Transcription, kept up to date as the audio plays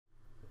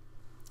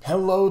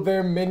Hello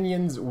there,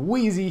 minions.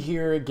 Wheezy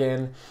here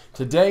again.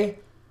 Today,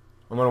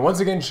 I'm going to once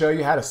again show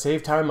you how to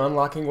save time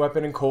unlocking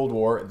weapon in Cold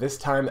War, this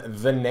time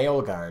the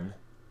nail gun.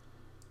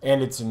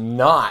 And it's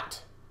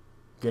not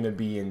going to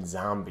be in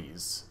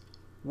zombies.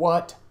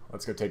 What?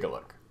 Let's go take a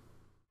look.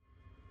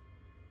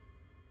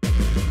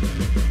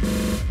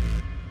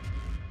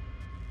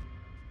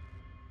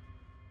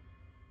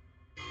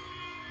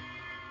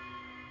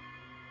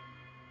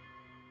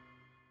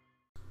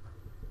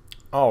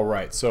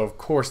 Alright, so of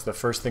course the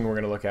first thing we're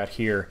going to look at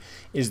here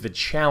is the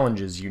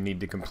challenges you need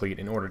to complete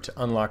in order to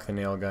unlock the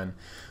nail gun.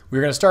 We're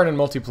going to start in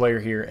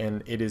multiplayer here,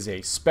 and it is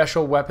a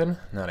special weapon,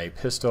 not a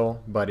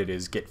pistol, but it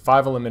is get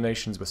 5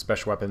 eliminations with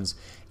special weapons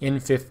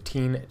in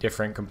 15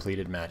 different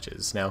completed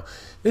matches. Now,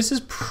 this is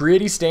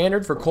pretty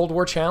standard for Cold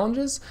War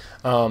challenges.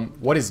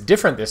 What is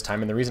different this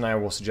time, and the reason I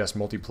will suggest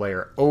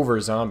multiplayer over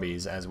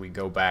zombies as we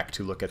go back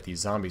to look at the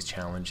zombies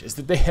challenge, is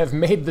that they have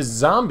made the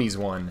zombies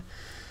one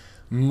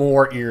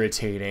more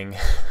irritating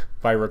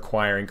by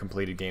requiring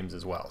completed games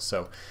as well.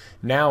 So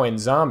now in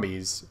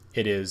zombies,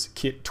 it is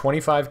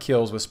 25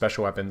 kills with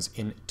special weapons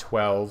in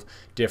 12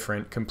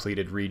 different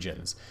completed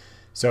regions.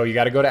 So you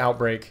got to go to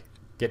Outbreak,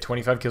 get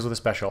 25 kills with a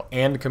special,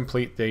 and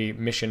complete the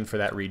mission for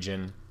that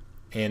region,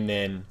 and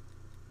then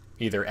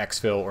either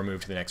exfil or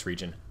move to the next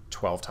region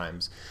 12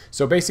 times.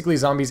 So basically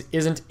zombies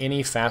isn't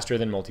any faster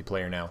than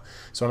multiplayer now.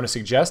 So what I'm going to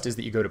suggest is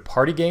that you go to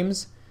party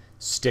games,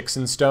 sticks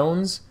and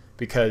stones,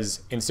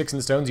 because in Sticks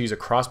and Stones you use a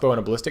crossbow and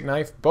a ballistic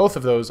knife. Both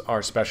of those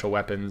are special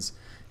weapons,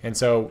 and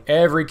so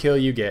every kill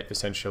you get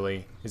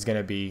essentially is going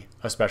to be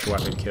a special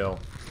weapon kill.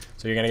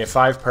 So you're going to get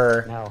 5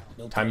 per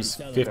times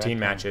 15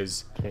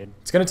 matches.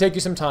 It's going to take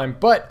you some time,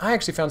 but I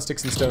actually found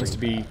Sticks and Stones to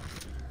be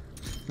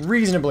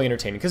reasonably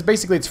entertaining, because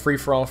basically it's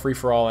free-for-all.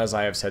 Free-for-all, as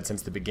I have said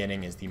since the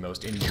beginning, is the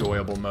most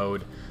enjoyable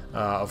mode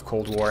of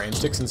Cold War, and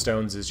Sticks and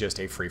Stones is just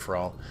a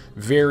free-for-all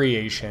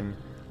variation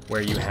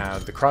where you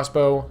have the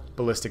crossbow,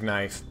 ballistic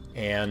knife,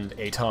 and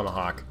a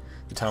tomahawk,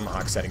 the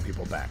tomahawk setting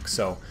people back.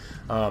 So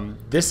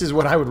this is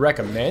what I would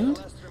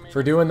recommend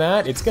for doing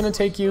that. It's going to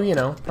take you,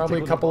 probably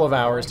a couple of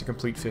hours to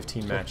complete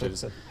 15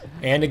 matches.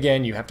 And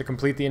again, you have to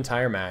complete the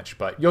entire match,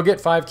 but you'll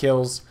get 5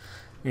 kills,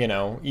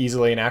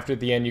 easily, and after at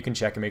the end you can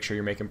check and make sure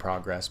you're making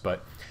progress.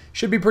 But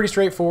should be pretty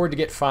straightforward to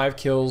get 5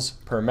 kills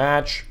per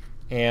match,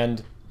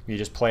 and you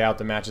just play out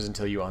the matches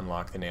until you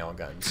unlock the nail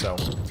gun. So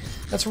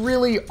that's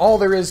really all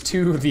there is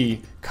to the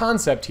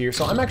concept here.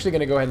 So I'm actually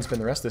going to go ahead and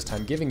spend the rest of this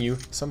time giving you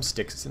some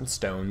Sticks and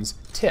Stones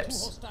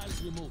tips.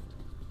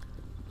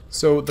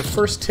 So the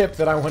first tip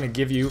that I want to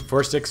give you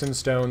for Sticks and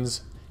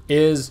Stones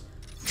is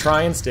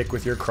try and stick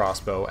with your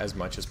crossbow as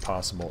much as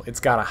possible. It's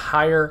got a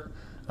higher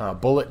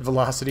bullet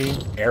velocity,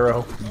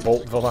 arrow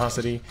bolt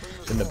velocity,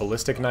 than the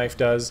ballistic knife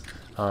does,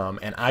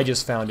 and I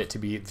just found it to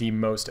be the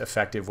most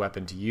effective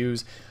weapon to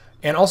use.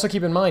 And also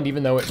keep in mind,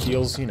 even though it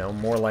feels,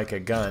 more like a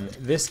gun,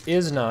 this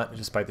is not,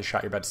 despite the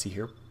shot you're about to see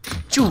here,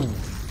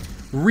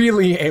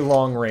 really a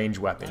long-range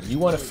weapon. You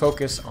want to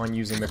focus on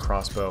using the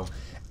crossbow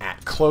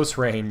at close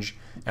range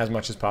as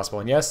much as possible.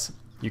 And yes,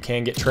 you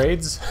can get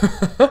trades,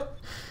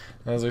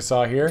 as we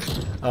saw here.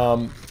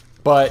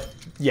 But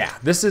yeah,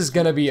 this is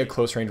going to be a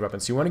close-range weapon.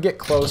 So you want to get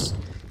close.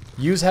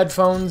 Use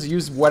headphones,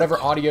 use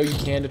whatever audio you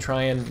can to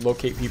try and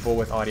locate people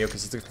with audio,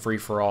 because it's a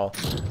free-for-all.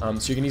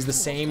 So you can use the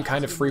same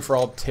kind of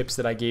free-for-all tips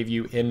that I gave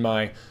you in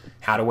my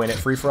How to Win at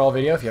Free-for-all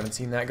video. If you haven't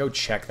seen that, go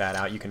check that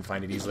out. You can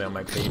find it easily on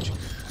my page.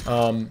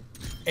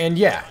 And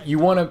yeah, you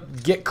want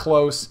to get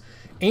close.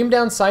 Aim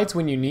down sights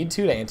when you need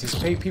to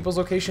anticipate people's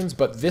locations,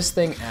 but this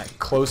thing at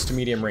close to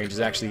medium range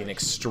is actually an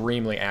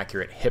extremely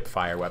accurate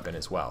hip-fire weapon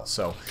as well.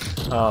 So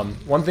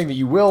one thing that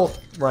you will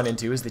run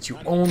into is that you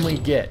only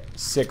get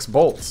 6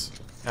 bolts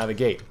out of the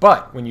gate.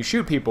 But when you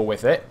shoot people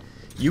with it,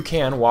 you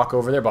can walk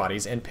over their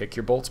bodies and pick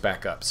your bolts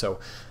back up. So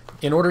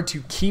in order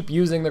to keep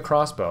using the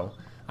crossbow,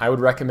 I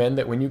would recommend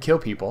that when you kill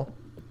people,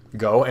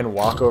 go and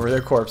walk over their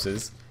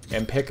corpses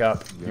and pick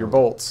up your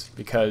bolts,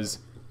 because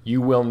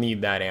you will need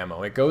that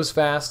ammo. It goes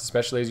fast,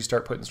 especially as you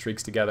start putting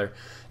streaks together.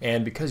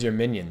 And because you're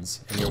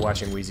minions and you're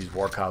watching Wheezy's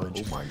War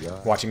College,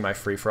 watching my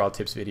free-for-all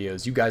tips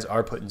videos, you guys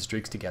are putting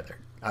streaks together.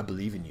 I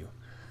believe in you.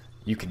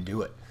 You can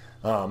do it.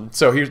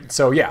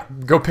 So yeah,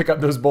 go pick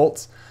up those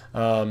bolts.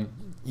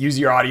 Use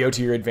your audio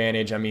to your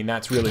advantage. I mean,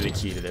 that's really the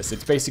key to this.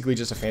 It's basically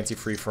just a fancy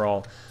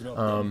free-for-all.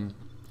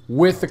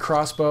 With the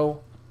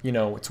crossbow,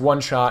 it's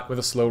one shot with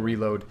a slow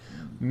reload.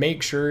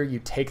 Make sure you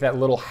take that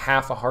little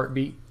half a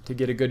heartbeat to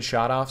get a good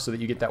shot off so that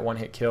you get that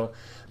one-hit kill.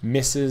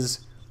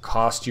 Misses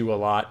cost you a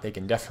lot. They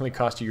can definitely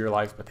cost you your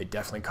life, but they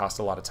definitely cost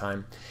a lot of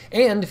time.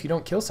 And if you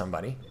don't kill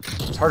somebody,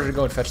 it's harder to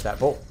go and fetch that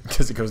bolt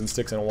because it goes and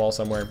sticks in a wall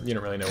somewhere. You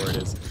don't really know where it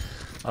is.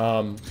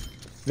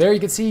 There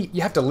you can see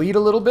you have to lead a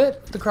little bit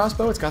with the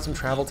crossbow. It's got some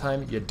travel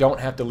time. You don't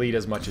have to lead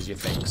as much as you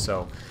think.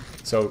 So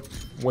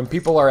when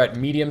people are at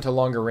medium to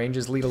longer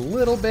ranges, lead a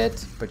little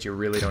bit, but you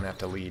really don't have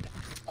to lead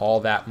all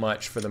that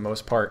much for the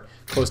most part.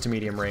 Close to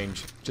medium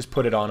range, just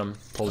put it on them,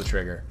 pull the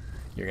trigger.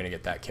 You're going to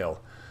get that kill.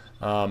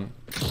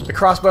 The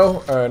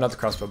crossbow, not the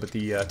crossbow, but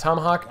the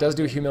tomahawk does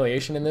do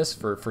humiliation in this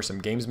for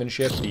some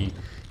gamesmanship. The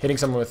hitting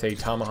someone with a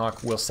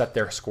tomahawk will set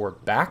their score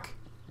back.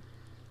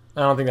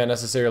 I don't think that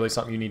necessarily is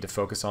something you need to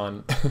focus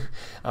on.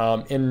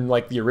 In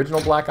like the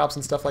original Black Ops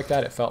and stuff like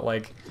that, it felt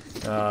like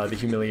the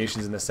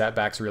humiliations and the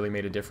setbacks really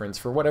made a difference.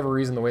 For whatever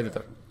reason, the way that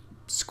the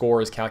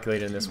score is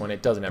calculated in this one,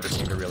 it doesn't ever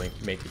seem to really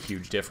make a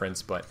huge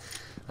difference. But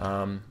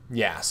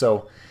yeah,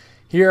 so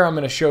here I'm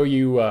going to show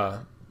you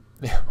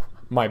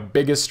my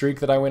biggest streak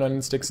that I went on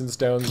in Sticks and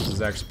Stones. This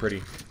is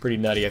actually pretty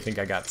nutty. I think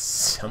I got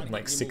something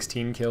like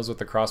 16 kills with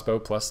the crossbow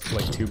plus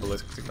like 2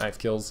 ballistic knife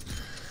kills.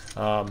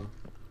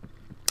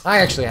 I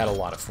actually had a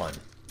lot of fun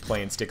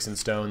playing Sticks and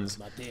Stones,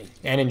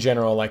 and in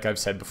general, like I've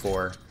said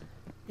before,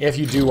 if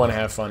you do want to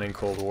have fun in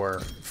Cold War,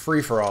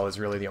 free-for-all is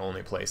really the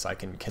only place I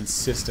can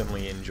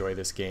consistently enjoy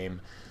this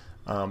game.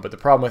 But the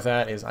problem with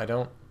that is I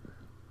don't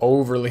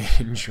overly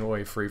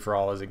enjoy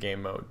free-for-all as a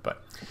game mode.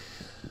 But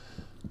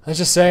let's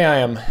just say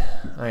I'm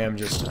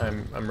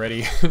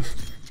ready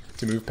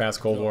to move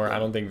past Cold War. I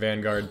don't think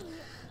Vanguard,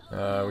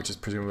 which is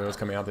presumably what's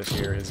coming out this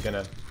year, is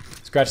gonna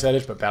scratch that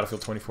itch, but Battlefield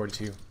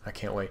 2042, I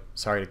can't wait.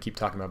 Sorry to keep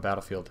talking about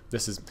Battlefield.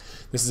 This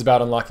is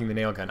about unlocking the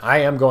nail gun. I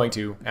am going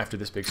to, after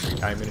this big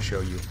streak, I'm going to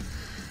show you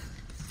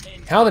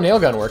how the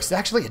nail gun works. It's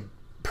actually a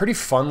pretty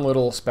fun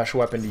little special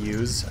weapon to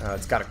use.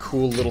 It's got a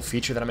cool little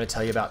feature that I'm going to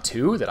tell you about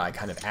too, that I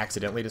kind of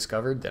accidentally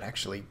discovered, that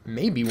actually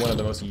may be one of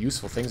the most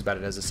useful things about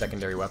it as a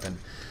secondary weapon.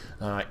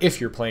 If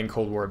you're playing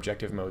Cold War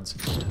objective modes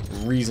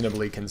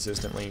reasonably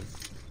consistently,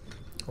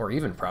 or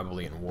even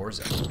probably in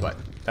Warzone, but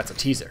that's a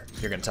teaser.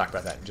 You're going to talk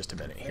about that in just a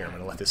minute here. I'm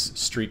going to let this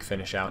streak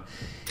finish out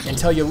and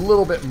tell you a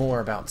little bit more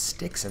about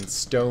Sticks and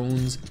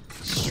Stones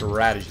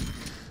strategy.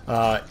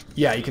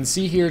 Yeah, you can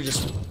see here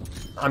just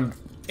I'm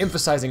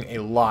emphasizing a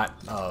lot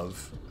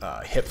of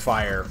hip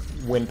fire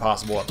when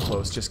possible up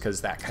close, just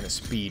because that kind of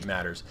speed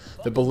matters.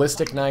 The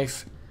ballistic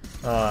knife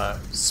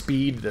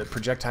speed, the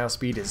projectile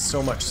speed is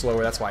so much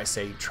slower. That's why I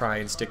say try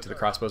and stick to the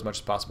crossbow as much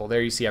as possible.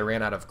 There you see I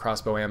ran out of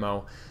crossbow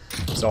ammo,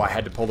 so I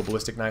had to pull the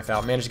ballistic knife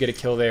out. Managed to get a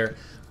kill there,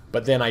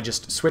 but then I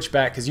just switched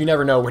back, because you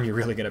never know when you're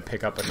really going to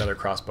pick up another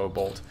crossbow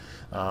bolt.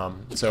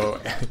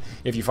 So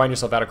if you find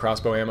yourself out of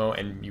crossbow ammo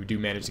and you do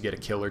manage to get a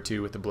kill or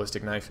two with the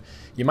ballistic knife,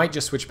 you might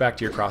just switch back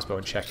to your crossbow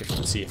and check if you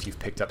can see if you've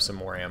picked up some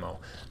more ammo,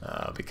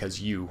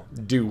 because you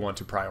do want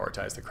to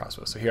prioritize the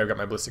crossbow. So here I've got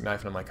my ballistic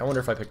knife and I'm like, I wonder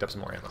if I picked up some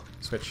more ammo.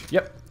 Switch.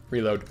 Yep.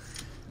 Reload.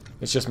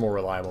 It's just more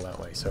reliable that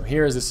way. So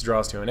here as this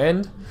draws to an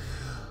end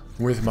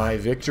with my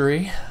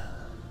victory.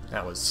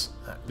 That was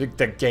the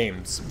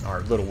games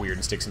are a little weird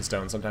in Sticks and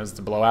Stones. Sometimes it's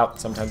a blowout,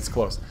 sometimes it's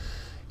close.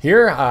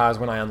 Here is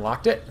when I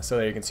unlocked it, so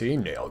there you can see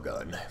nail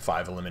gun,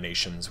 5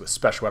 eliminations with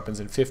special weapons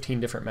in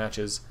 15 different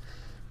matches.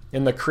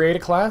 In the Create a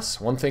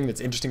class, one thing that's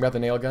interesting about the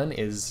nail gun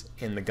is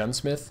in the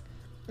gunsmith,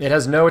 it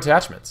has no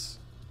attachments.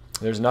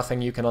 There's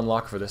nothing you can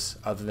unlock for this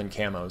other than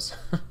camos.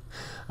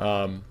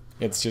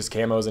 It's just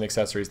camos and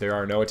accessories. There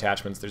are no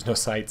attachments. There's no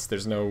sights.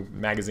 There's no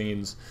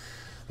magazines.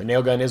 The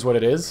nail gun is what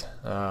it is.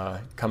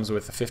 Comes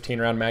with a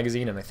 15-round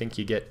magazine, and I think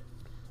you get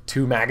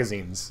 2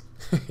 magazines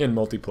in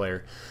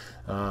multiplayer.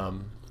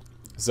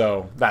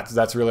 So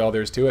that's really all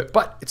there is to it.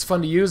 But it's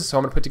fun to use, so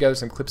I'm going to put together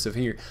some clips of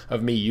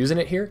me using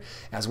it here,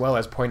 as well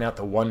as point out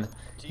the one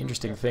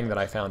interesting thing that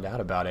I found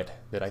out about it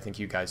that I think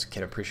you guys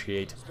can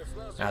appreciate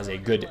as a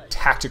good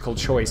tactical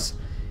choice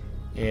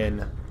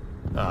in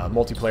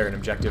multiplayer and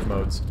objective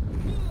modes.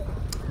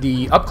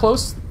 The up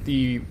close,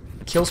 the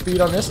kill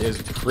speed on this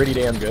is pretty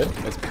damn good.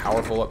 It's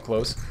powerful up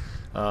close.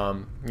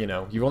 You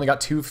know, you've only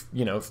got you've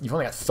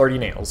only got 30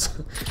 nails.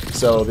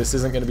 So this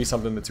isn't going to be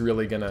something that's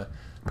really going to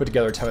put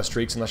together a ton of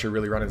streaks unless you're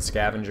really running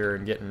scavenger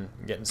and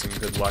getting some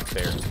good luck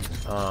there.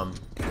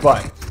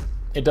 But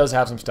it does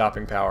have some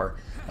stopping power.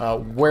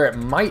 Where it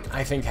might,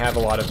 I think, have a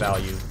lot of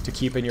value to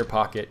keep in your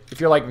pocket. If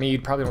you're like me,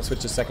 you'd probably don't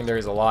switch to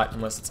secondaries a lot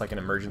unless it's like an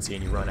emergency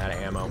and you run out of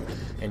ammo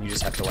and you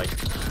just have to like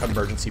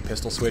emergency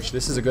pistol switch.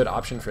 This is a good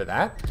option for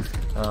that,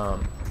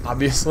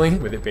 obviously,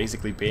 with it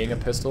basically being a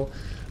pistol.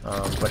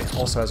 But it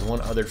also has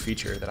one other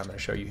feature that I'm going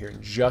to show you here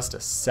in just a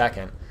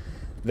second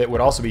that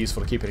would also be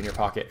useful to keep it in your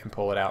pocket and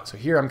pull it out. So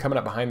here I'm coming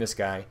up behind this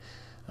guy,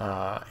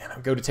 and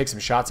I'm going to take some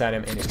shots at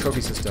him, and his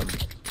trophy system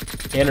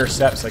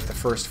intercepts like the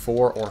first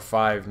 4 or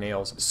 5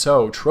 nails.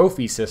 So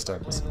trophy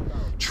systems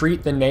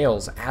treat the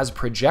nails as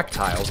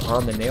projectiles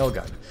on the nail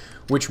gun,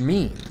 which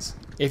means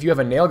if you have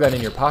a nail gun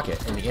in your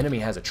pocket and the enemy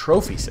has a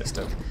trophy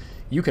system,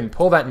 you can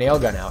pull that nail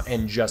gun out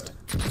and just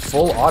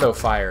full auto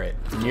fire it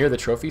near the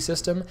trophy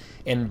system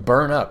and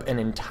burn up an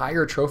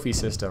entire trophy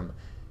system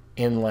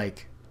in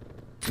like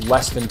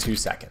less than 2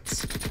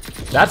 seconds.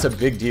 That's a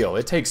big deal.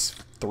 It takes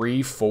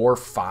 3, 4,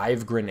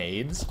 5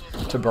 grenades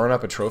to burn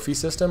up a trophy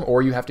system,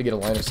 or you have to get a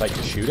line of sight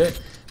to shoot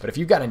it. But if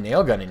you've got a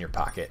nail gun in your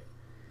pocket,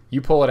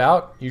 you pull it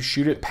out, you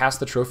shoot it past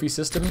the trophy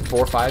system,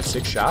 4, 5,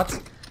 6 shots,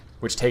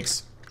 which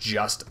takes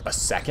just a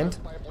second,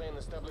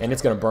 and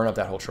it's going to burn up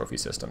that whole trophy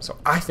system. So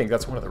I think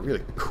that's one of the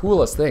really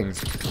coolest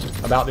things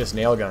about this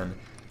nail gun.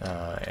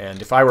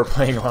 And if I were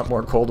playing a lot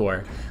more Cold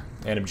War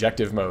and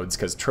objective modes,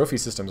 because trophy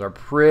systems are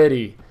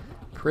pretty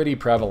pretty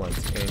prevalent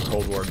in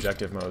Cold War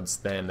objective modes,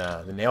 then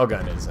the nail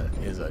gun is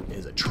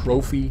a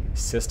trophy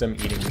system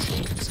eating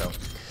machine. So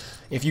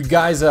if you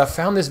guys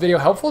found this video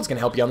helpful, it's going to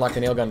help you unlock the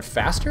nail gun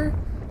faster.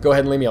 Go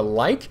ahead and leave me a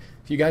like.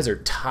 If you guys are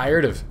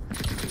tired of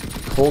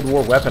Cold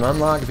War weapon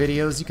unlock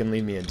videos, you can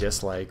leave me a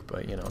dislike.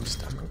 But you know, I'm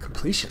a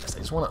completionist. I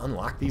just want to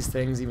unlock these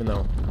things, even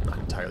though I'm not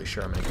entirely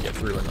sure I'm going to get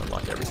through and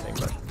unlock everything.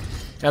 But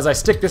as I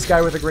stick this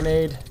guy with a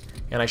grenade,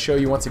 and I show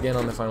you once again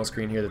on the final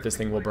screen here that this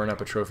thing will burn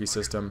up a trophy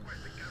system.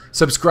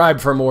 Subscribe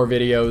for more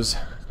videos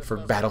for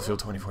Battlefield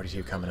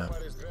 2042 coming up.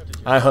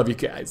 I love you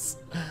guys.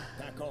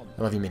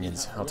 I love you,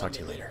 minions. I'll talk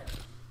to you later.